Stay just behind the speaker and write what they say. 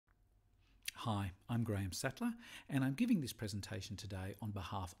Hi, I'm Graham Sattler, and I'm giving this presentation today on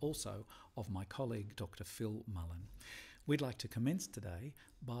behalf also of my colleague Dr. Phil Mullen. We'd like to commence today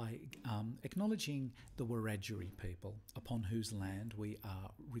by acknowledging the Wiradjuri people upon whose land we are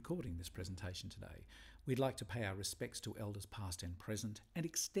recording this presentation today. We'd like to pay our respects to elders past and present and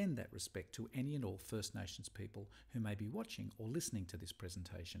extend that respect to any and all First Nations people who may be watching or listening to this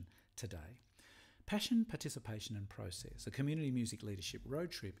presentation today. Passion, Participation and Process, a community music leadership road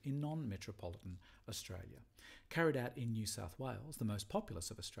trip in non-metropolitan Australia, carried out in New South Wales, the most populous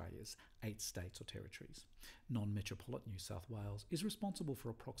of Australia's 8 states or territories. Non-metropolitan New South Wales is responsible for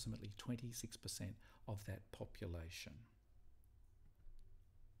approximately 26% of that population.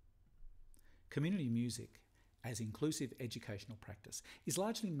 Community music as inclusive educational practice is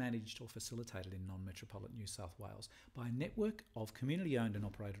largely managed or facilitated in non-metropolitan New South Wales by a network of community-owned and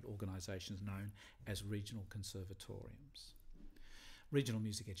operated organisations known as regional conservatoriums. Regional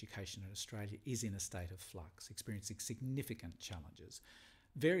music education in Australia is in a state of flux, experiencing significant challenges.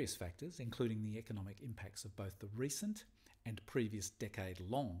 Various factors, including the economic impacts of both the recent and previous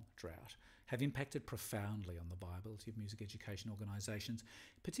decade-long drought, have impacted profoundly on the viability of music education organisations,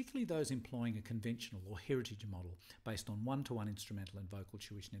 particularly those employing a conventional or heritage model based on one-to-one instrumental and vocal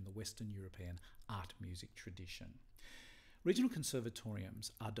tuition in the Western European art music tradition. Regional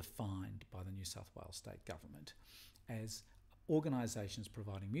conservatoriums are defined by the New South Wales State Government as organisations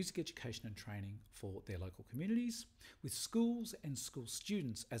providing music education and training for their local communities, with schools and school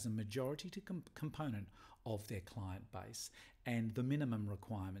students as a majority component of their client base, and the minimum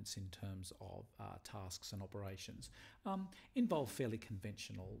requirements in terms of tasks and operations involve fairly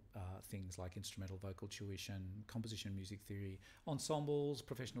conventional things like instrumental vocal tuition, composition music theory, ensembles,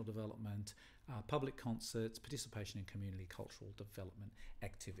 professional development, public concerts, participation in community cultural development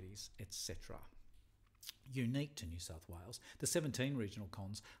activities, etc. Unique to New South Wales, the 17 regional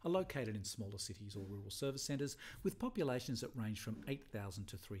cons are located in smaller cities or rural service centres with populations that range from 8,000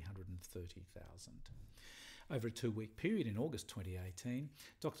 to 330,000. Over a 2-week period in August 2018,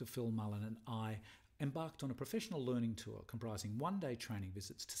 Dr. Phil Mullen and I embarked on a professional learning tour comprising one-day training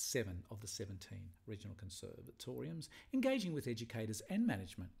visits to 7 of the 17 regional conservatoriums, engaging with educators and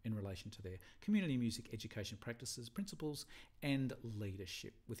management in relation to their community music education practices, principles and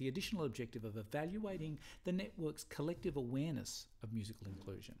leadership, with the additional objective of evaluating the network's collective awareness of musical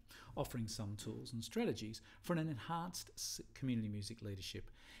inclusion, offering some tools and strategies for an enhanced community music leadership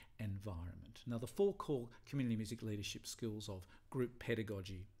environment. Now, the 4 core community music leadership skills of group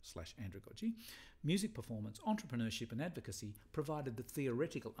pedagogy/andragogy, music performance, entrepreneurship and advocacy provided the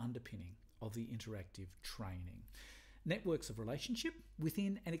theoretical underpinning of the interactive training. Networks of relationship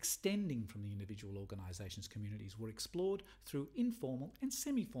within and extending from the individual organisations' communities were explored through informal and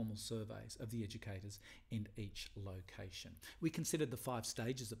semi-formal surveys of the educators in each location. We considered the 5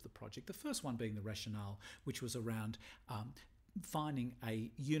 stages of the project, the first one being the rationale, which was around finding a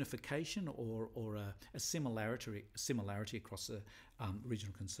unification or a similarity across the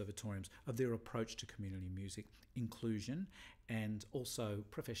regional conservatoriums of their approach to community music inclusion and also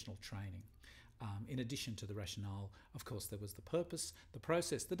professional training. In addition to the rationale, of course, there was the purpose, the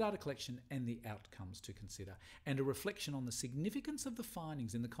process, the data collection and the outcomes to consider, and a reflection on the significance of the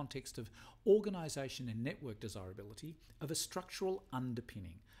findings in the context of organisation and network desirability of a structural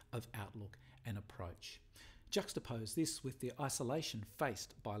underpinning of outlook and approach. Juxtapose this with the isolation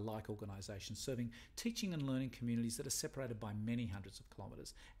faced by like organisations serving teaching and learning communities that are separated by many hundreds of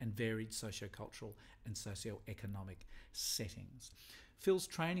kilometres and varied socio-cultural and socio-economic settings. Phil's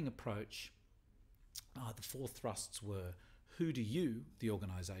training approach, the 4 thrusts were: who do you, the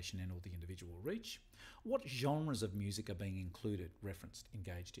organisation and or the individual, reach? What genres of music are being included, referenced,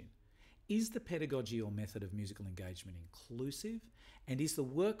 engaged in? Is the pedagogy or method of musical engagement inclusive? And is the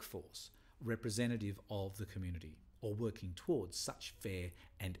workforce representative of the community or working towards such fair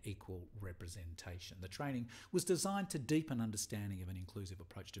and equal representation? The training was designed to deepen understanding of an inclusive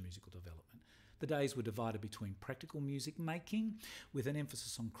approach to musical development. The days were divided between practical music making, with an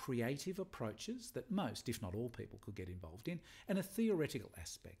emphasis on creative approaches that most, if not all people, could get involved in, and a theoretical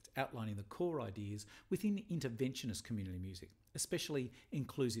aspect outlining the core ideas within interventionist community music, especially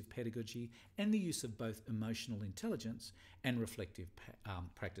inclusive pedagogy and the use of both emotional intelligence and reflective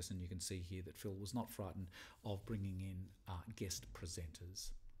practice. And you can see here that Phil was not frightened of bringing in guest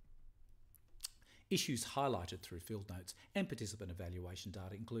presenters. Issues highlighted through field notes and participant evaluation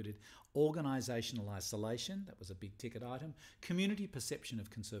data included organisational isolation, that was a big ticket item, community perception of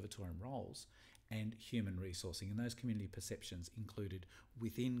conservatorium roles, and human resourcing. And those community perceptions included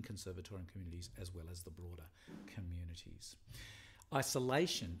within conservatorium communities as well as the broader communities.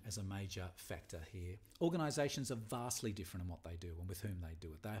 Isolation as a major factor here. Organisations are vastly different in what they do and with whom they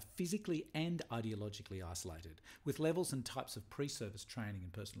do it. They are physically and ideologically isolated, with levels and types of pre-service training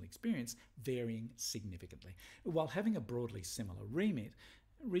and personal experience varying significantly. While having a broadly similar remit,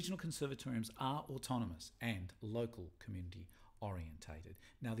 regional conservatoriums are autonomous and local community orientated.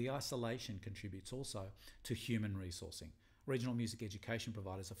 Now, the isolation contributes also to human resourcing. Regional music education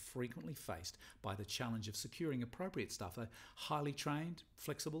providers are frequently faced by the challenge of securing appropriate staff. They're highly trained,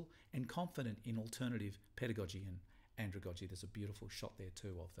 flexible and confident in alternative pedagogy and andragogy. There's a beautiful shot there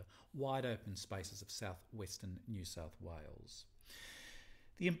too of the wide open spaces of southwestern New South Wales.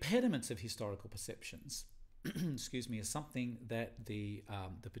 The impediments of historical perceptions excuse me, is something that the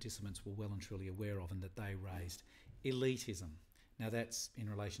participants were well and truly aware of and that they raised. Elitism. Now that's in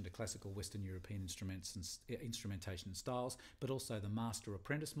relation to classical Western European instrumentation and styles, but also the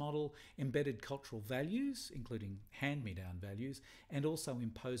master-apprentice model, embedded cultural values, including hand-me-down values, and also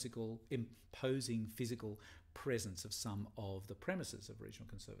imposing physical presence of some of the premises of regional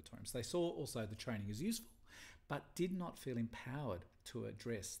conservatoriums. They saw also the training as useful, but did not feel empowered to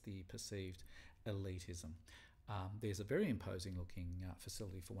address the perceived elitism. There's a very imposing looking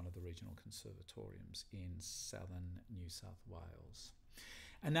facility for one of the regional conservatoriums in southern New South Wales.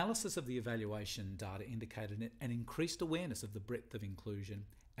 Analysis of the evaluation data indicated an increased awareness of the breadth of inclusion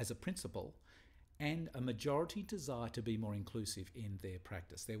as a principle and a majority desire to be more inclusive in their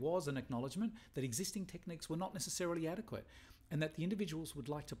practice. There was an acknowledgement that existing techniques were not necessarily adequate and that the individuals would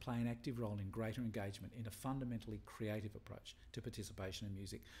like to play an active role in greater engagement in a fundamentally creative approach to participation in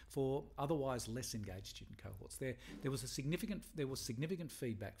music for otherwise less engaged student cohorts. There was significant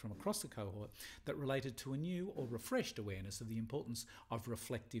feedback from across the cohort that related to a new or refreshed awareness of the importance of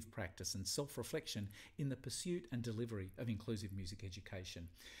reflective practice and self-reflection in the pursuit and delivery of inclusive music education.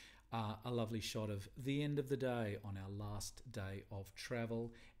 A lovely shot of the end of the day on our last day of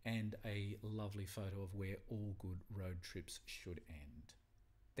travel and a lovely photo of where all good road trips should end.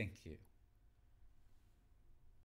 Thank you.